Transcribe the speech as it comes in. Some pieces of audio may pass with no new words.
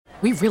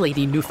We really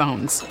need new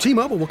phones.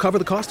 T-Mobile will cover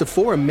the cost of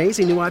 4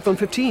 amazing new iPhone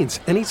 15s,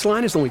 and each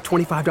line is only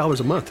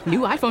 $25 a month. New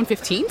iPhone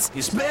 15s?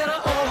 It's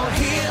better over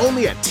here.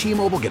 Only at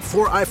T-Mobile, get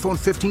 4 iPhone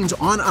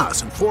 15s on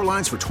us and 4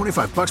 lines for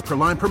 $25 per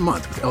line per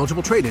month with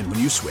eligible trade-in when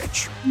you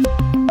switch.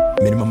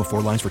 Minimum of 4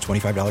 lines for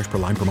 $25 per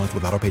line per month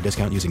with autopay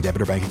discount using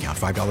debit or bank account.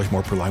 $5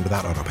 more per line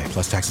without autopay,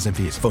 plus taxes and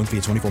fees. Phone fee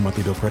at 24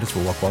 monthly bill credits for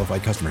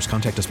well-qualified customers.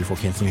 Contact us before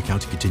canceling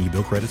account to continue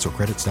bill credits or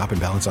credit stop and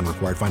balance on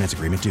required finance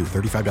agreement due.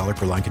 $35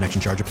 per line connection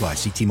charge applies.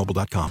 See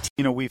T-Mobile.com.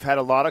 You know, we've had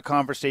a lot of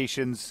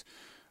conversations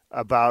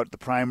about the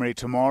primary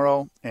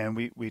tomorrow, and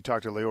we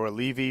talked to Leora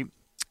Levy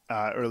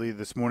earlier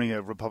this morning,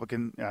 a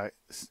Republican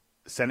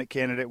Senate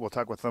candidate. We'll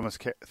talk with Themis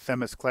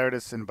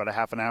Klarides in about a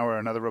half an hour,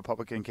 another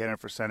Republican candidate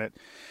for Senate.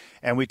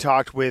 And we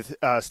talked with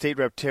State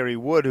Rep Terry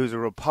Wood, who's a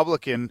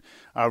Republican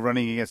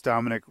running against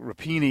Dominic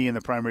Rapini in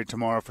the primary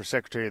tomorrow for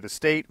Secretary of the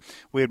State.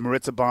 We had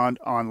Maritza Bond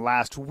on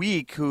last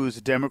week, who's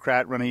a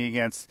Democrat running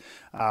against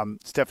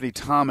Stephanie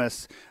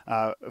Thomas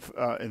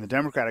in the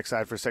Democratic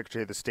side for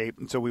Secretary of the State.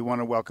 And so we want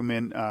to welcome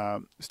in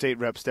State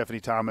Rep Stephanie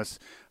Thomas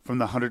from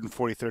the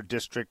 143rd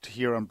District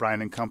here on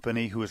Bryan and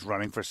Company, who is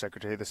running for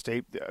Secretary of the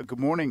State. Good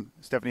morning,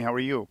 Stephanie. How are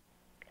you?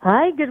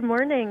 Hi, good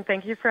morning.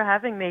 Thank you for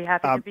having me.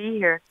 Happy to be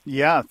here.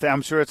 Yeah,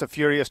 I'm sure it's a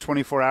furious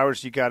 24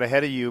 hours you got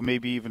ahead of you,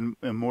 maybe even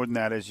more than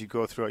that as you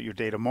go throughout your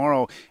day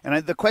tomorrow.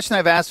 And the question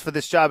I've asked for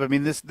this job, I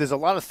mean, there's a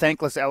lot of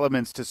thankless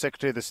elements to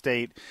Secretary of the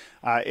State.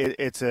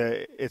 It's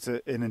an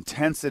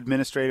intense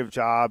administrative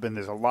job, and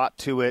there's a lot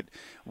to it.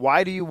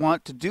 Why do you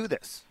want to do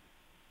this?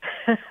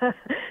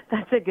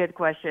 That's a good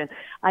question.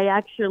 I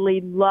actually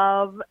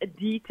love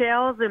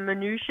details and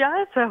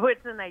minutia, so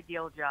it's an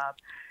ideal job.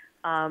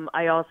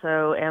 I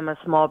also am a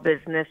small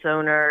business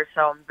owner,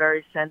 so I'm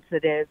very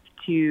sensitive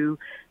to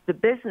the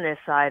business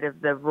side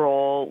of the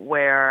role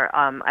where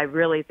I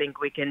really think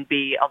we can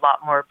be a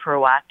lot more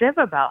proactive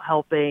about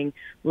helping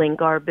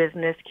link our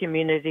business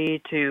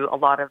community to a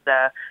lot of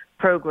the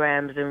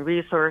programs and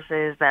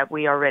resources that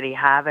we already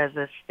have as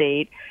a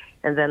state.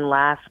 And then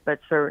last but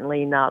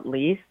certainly not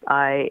least,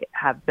 I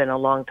have been a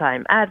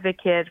longtime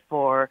advocate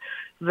for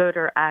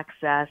voter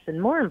access and,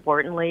 more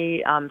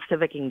importantly,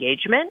 civic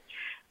engagement.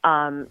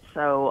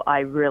 So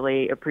I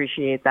really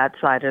appreciate that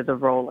side of the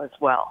role as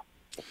well.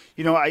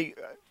 You know,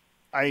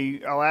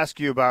 I'll ask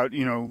you about,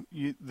 you know,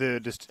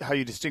 how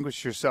you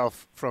distinguish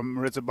yourself from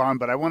Maritza Bond,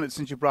 but I wanted,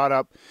 since you brought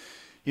up,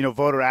 you know,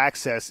 voter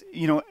access,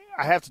 you know,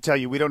 I have to tell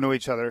you, we don't know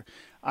each other.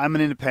 I'm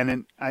an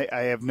independent.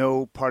 I have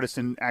no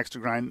partisan axe to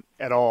grind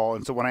at all.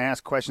 And so when I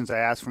ask questions, I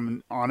ask from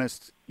an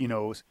honest, you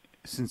know,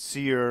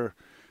 sincere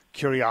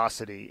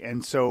curiosity.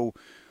 And so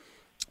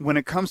when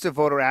it comes to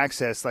voter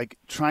access, like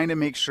trying to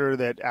make sure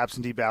that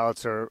absentee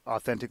ballots are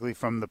authentically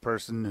from the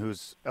person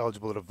who's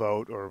eligible to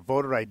vote, or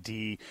voter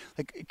ID,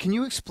 like, can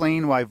you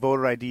explain why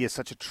voter ID is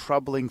such a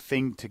troubling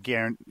thing to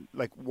guarantee?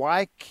 Like,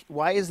 why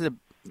is it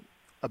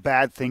a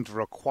bad thing to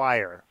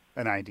require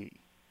an ID?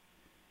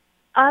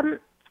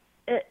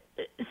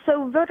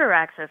 So voter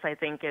access, I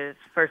think, is,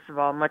 first of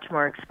all, much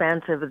more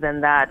expansive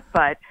than that.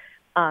 But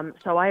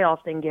so I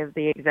often give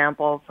the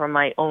example from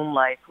my own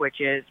life, which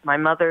is my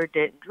mother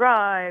didn't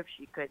drive.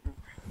 She couldn't,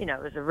 you know,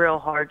 it was a real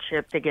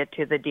hardship to get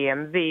to the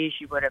DMV.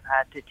 She would have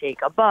had to take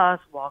a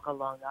bus, walk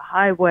along the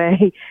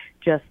highway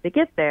just to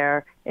get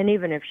there. And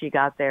even if she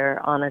got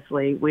there,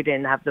 honestly, we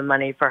didn't have the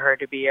money for her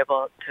to be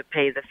able to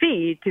pay the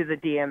fee to the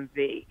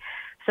DMV.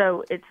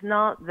 So it's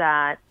not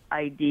that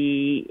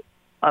ID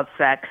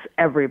affects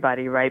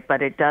everybody, right?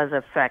 But it does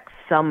affect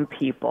some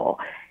people.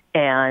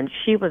 And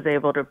she was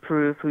able to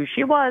prove who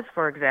she was,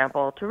 for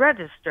example, to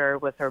register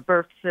with her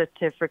birth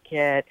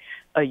certificate,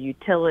 a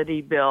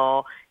utility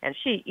bill, and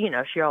she, you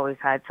know, she always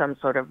had some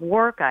sort of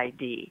work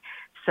ID.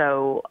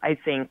 So I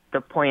think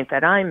the point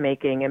that I'm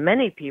making, and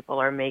many people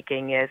are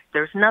making, is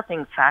there's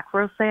nothing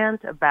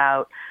sacrosanct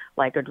about,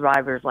 like, a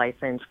driver's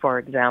license, for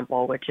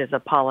example, which is a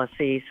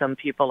policy some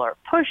people are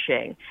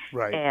pushing.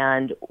 Right.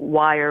 And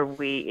why are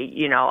we,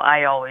 you know,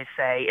 I always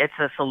say it's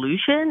a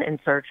solution in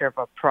search of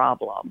a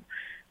problem.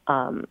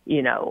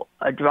 You know,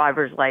 a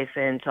driver's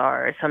license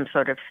or some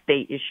sort of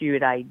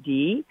state-issued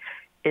ID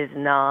is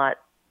not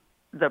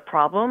the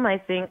problem, I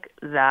think,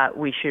 that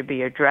we should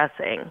be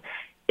addressing.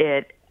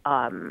 It,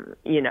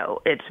 you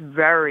know, it's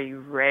very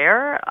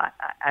rare.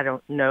 I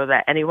don't know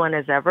that anyone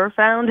has ever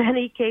found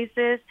any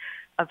cases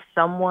of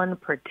someone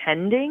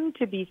pretending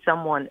to be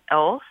someone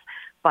else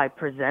by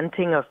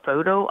presenting a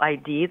photo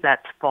ID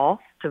that's false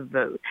to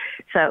vote.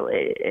 So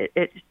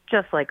it's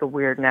just like a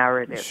weird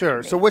narrative.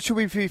 Sure. So what should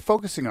we be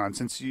focusing on,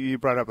 since you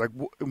brought up, like,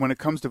 when it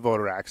comes to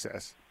voter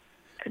access?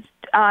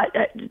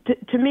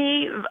 To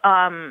me,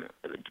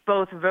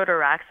 both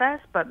voter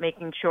access, but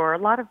making sure, a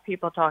lot of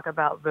people talk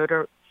about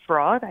voter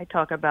fraud. I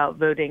talk about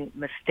voting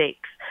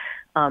mistakes.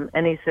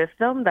 Any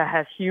system that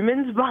has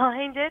humans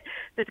behind it,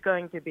 there's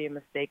going to be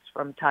mistakes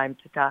from time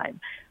to time.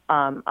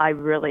 I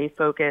really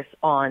focus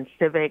on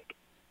civic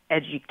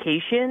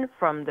education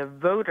from the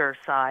voter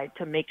side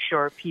to make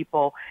sure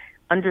people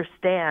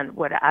understand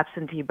what an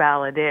absentee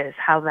ballot is,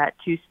 how that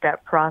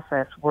two-step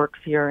process works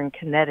here in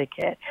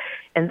Connecticut.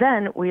 And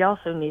then we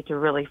also need to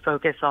really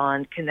focus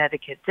on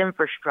Connecticut's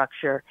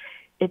infrastructure.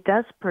 It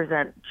does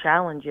present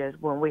challenges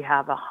when we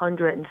have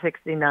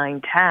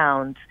 169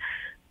 towns,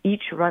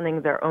 each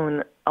running their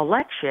own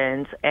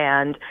elections.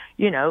 And,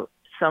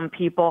 some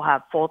people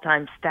have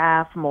full-time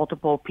staff,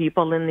 multiple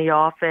people in the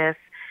office.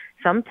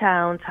 Some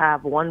towns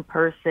have one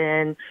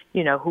person,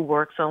 who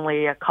works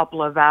only a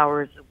couple of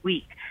hours a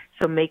week.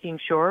 So making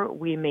sure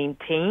we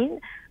maintain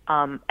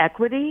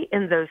equity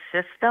in those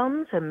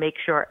systems and make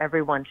sure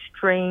everyone's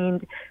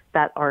trained,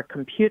 that our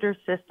computer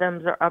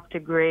systems are up to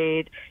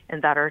grade,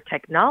 and that our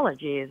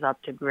technology is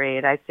up to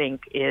grade, I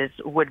think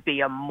would be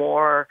a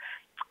more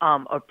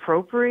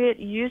appropriate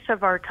use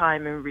of our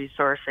time and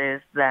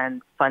resources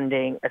than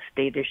funding a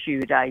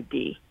state-issued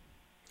ID.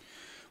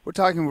 We're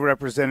talking with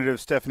Representative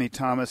Stephanie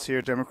Thomas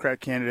here, Democrat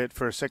candidate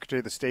for Secretary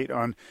of the State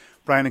on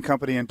Brian and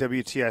Company on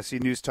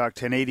WTIC News Talk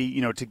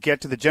 1080. To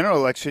get to the general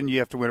election, you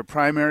have to win a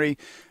primary.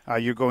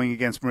 You're going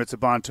against Maritza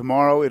Bond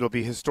tomorrow. It'll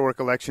be a historic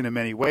election in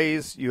many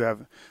ways. You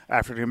have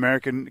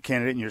African-American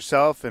candidate in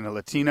yourself and a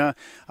Latina.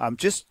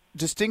 Just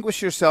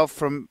distinguish yourself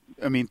from,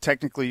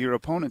 technically your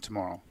opponent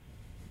tomorrow.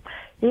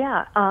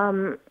 Yeah,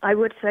 I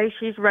would say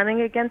she's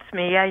running against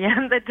me. I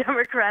am the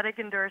Democratic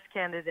endorsed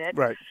candidate.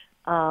 Right.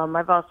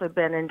 I've also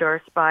been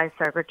endorsed by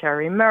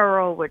Secretary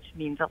Merrill, which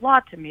means a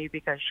lot to me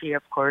because she,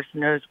 of course,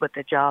 knows what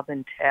the job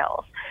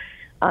entails.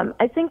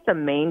 I think the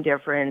main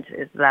difference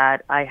is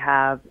that I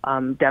have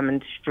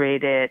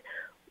demonstrated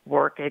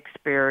work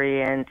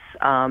experience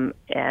and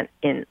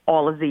in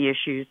all of the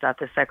issues that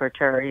the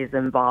Secretary is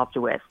involved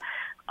with.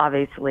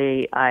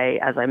 Obviously,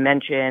 as I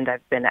mentioned,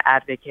 I've been an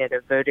advocate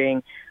of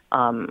voting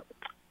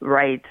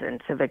rights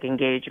and civic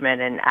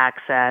engagement and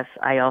access.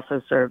 I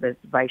also serve as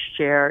vice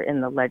chair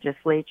in the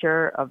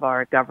legislature of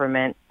our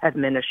government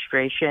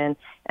administration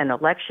and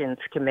elections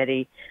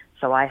committee.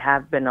 So I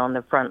have been on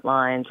the front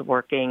lines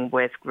working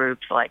with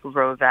groups like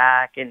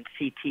ROVAC and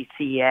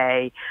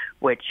CTCA,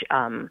 which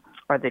are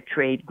the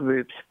trade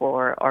groups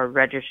for our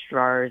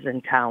registrars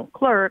and town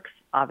clerks,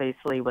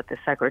 obviously with the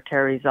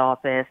secretary's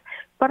office,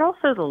 but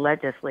also the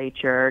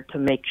legislature to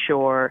make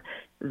sure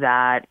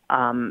that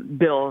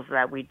bills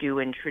that we do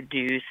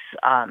introduce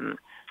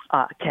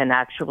can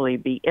actually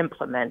be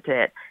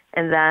implemented.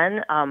 And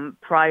then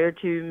prior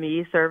to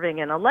me serving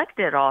in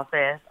elected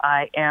office,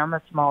 I am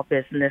a small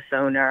business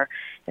owner.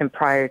 And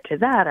prior to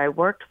that, I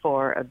worked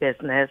for a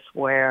business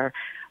where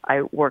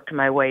I worked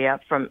my way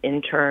up from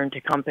intern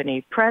to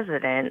company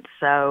president.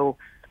 So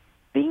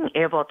being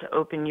able to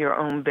open your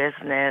own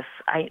business,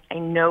 I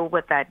know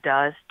what that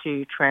does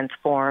to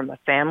transform a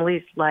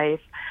family's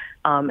life.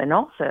 And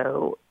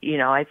also,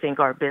 I think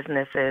our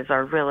businesses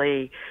are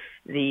really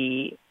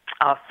the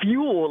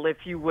fuel, if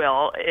you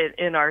will,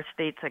 in our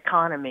state's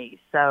economy.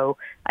 So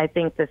I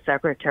think the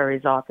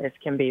Secretary's office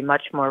can be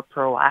much more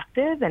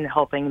proactive in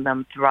helping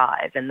them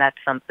thrive. And that's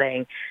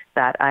something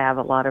that I have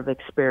a lot of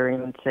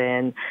experience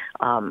in.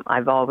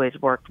 I've always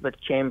worked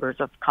with chambers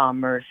of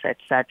commerce, et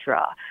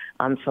cetera.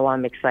 So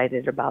I'm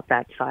excited about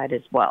that side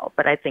as well.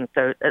 But I think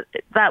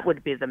that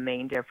would be the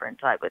main difference,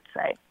 I would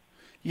say.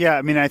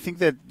 Yeah, I think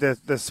that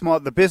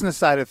the business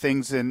side of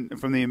things and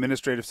from the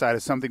administrative side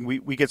is something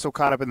we get so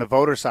caught up in the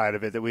voter side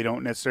of it that we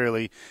don't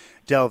necessarily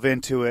delve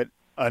into it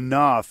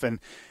enough. And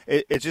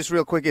it's just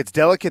real quick, it's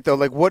delicate though.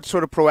 Like, what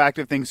sort of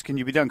proactive things can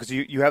you be done? Because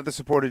you have the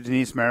support of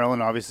Denise Merrill,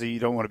 and obviously you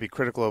don't want to be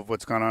critical of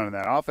what's gone on in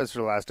that office for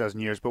the last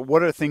dozen years. But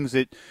what are things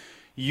that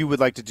you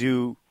would like to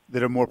do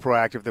that are more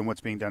proactive than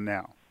what's being done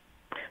now?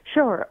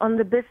 Sure. On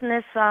the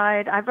business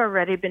side, I've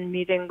already been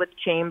meeting with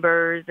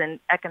chambers and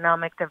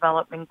economic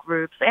development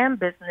groups and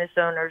business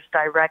owners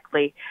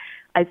directly.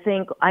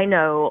 I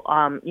know,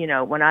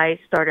 when I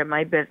started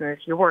my business,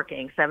 you're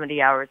working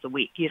 70 hours a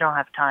week. You don't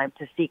have time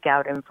to seek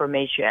out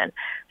information.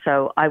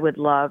 So I would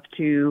love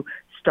to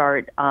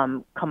start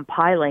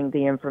compiling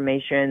the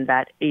information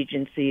that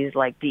agencies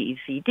like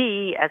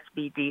DECD,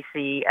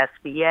 SBDC,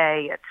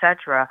 SBA, et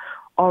cetera,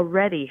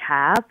 already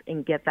have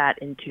and get that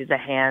into the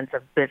hands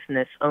of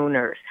business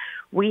owners.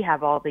 We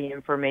have all the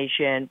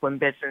information when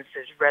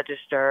businesses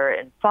register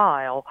and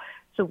file,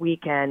 so we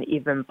can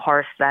even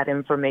parse that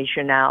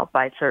information out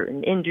by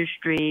certain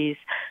industries,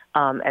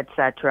 et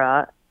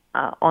cetera.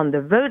 On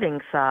the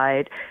voting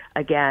side,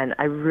 again,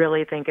 I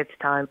really think it's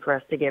time for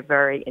us to get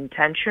very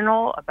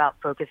intentional about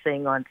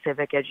focusing on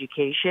civic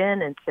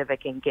education and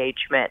civic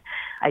engagement.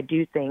 I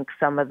do think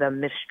some of the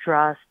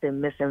mistrust and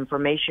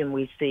misinformation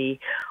we see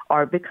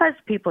are because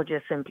people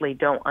just simply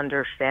don't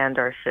understand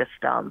our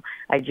system.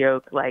 I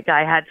joke, like,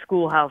 I had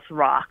Schoolhouse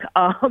Rock.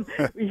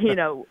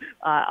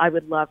 I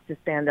would love to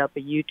stand up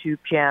a YouTube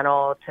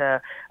channel to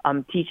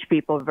teach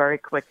people very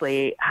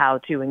quickly how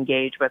to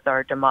engage with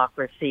our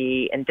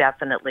democracy and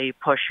definitely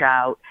push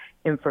out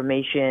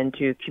information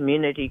to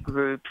community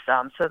groups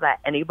so that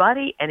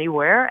anybody,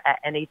 anywhere, at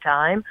any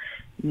time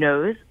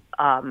knows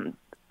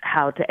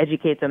how to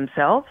educate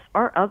themselves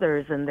or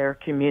others in their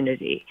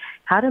community,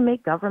 how to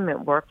make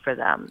government work for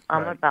them.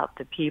 I'm about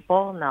the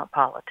people, not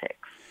politics.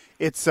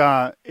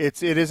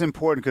 It is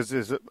important because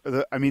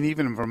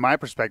even from my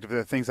perspective, there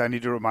are things I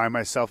need to remind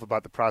myself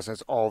about the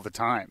process all the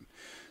time.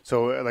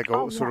 So like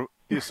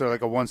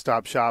a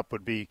one-stop shop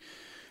would be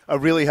a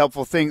really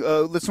helpful thing.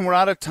 Listen, we're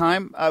out of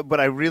time,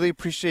 but I really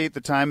appreciate the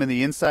time and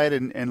the insight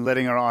and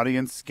letting our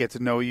audience get to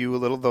know you a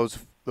little. Those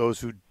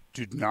who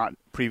do not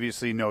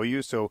previously know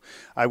you. So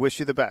I wish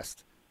you the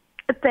best.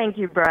 Thank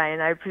you,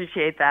 Brian. I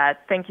appreciate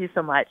that. Thank you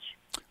so much.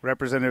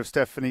 Representative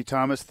Stephanie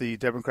Thomas, the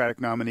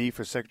Democratic nominee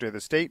for Secretary of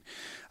the State,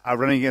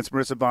 running against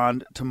Marissa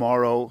Bond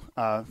tomorrow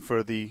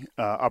for the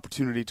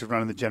opportunity to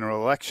run in the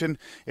general election.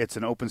 It's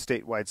an open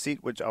statewide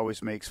seat, which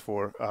always makes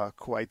for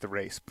quite the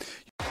race.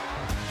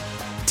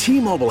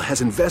 T-Mobile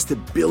has invested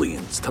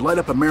billions to light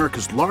up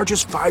America's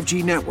largest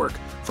 5G network,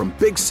 from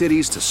big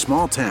cities to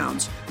small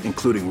towns,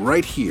 including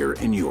right here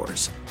in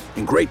yours.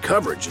 And great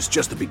coverage is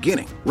just the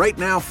beginning. Right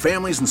now,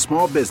 families and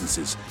small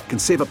businesses can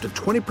save up to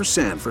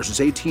 20%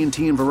 versus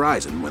AT&T and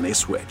Verizon when they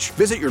switch.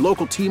 Visit your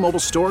local T-Mobile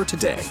store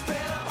today.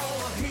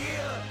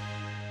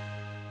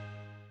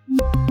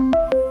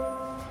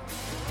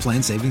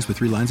 Plan savings with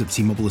 3 lines of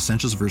T-Mobile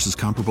Essentials versus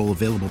comparable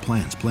available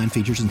plans. Plan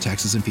features and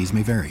taxes and fees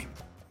may vary.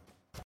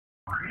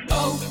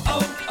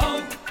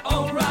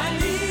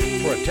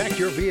 Protect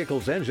your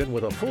vehicle's engine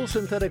with a full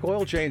synthetic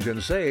oil change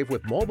and save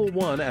with Mobil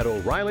 1 at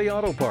O'Reilly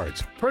Auto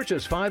Parts.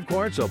 Purchase 5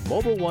 quarts of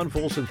Mobil 1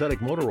 full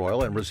synthetic motor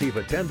oil and receive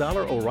a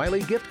 $10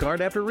 O'Reilly gift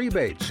card after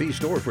rebate. See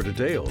store for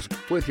details.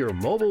 With your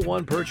Mobil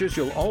 1 purchase,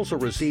 you'll also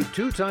receive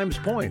 2 times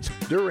points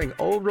during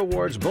O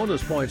Rewards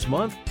Bonus Points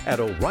Month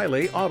at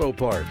O'Reilly Auto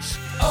Parts.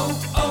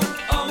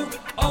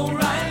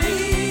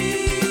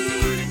 O'Reilly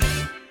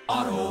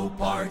Auto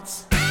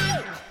Parts.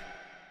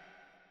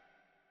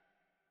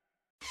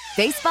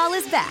 Baseball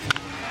is back,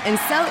 and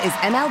so is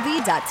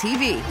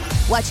MLB.tv.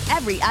 Watch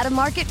every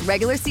out-of-market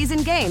regular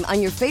season game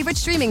on your favorite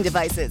streaming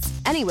devices,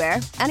 anywhere,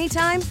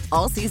 anytime,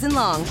 all season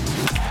long.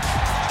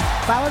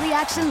 Follow the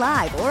action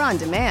live or on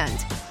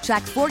demand.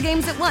 Track 4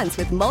 games at once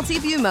with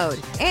multi-view mode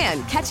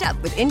and catch up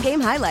with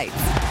in-game highlights.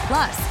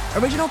 Plus,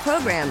 original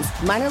programs,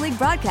 minor league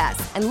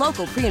broadcasts, and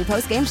local pre- and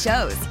post-game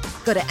shows.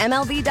 Go to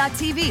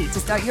MLB.tv to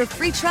start your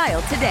free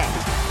trial today.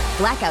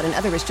 Blackout and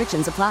other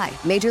restrictions apply.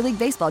 Major League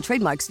Baseball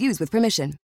trademarks used with permission.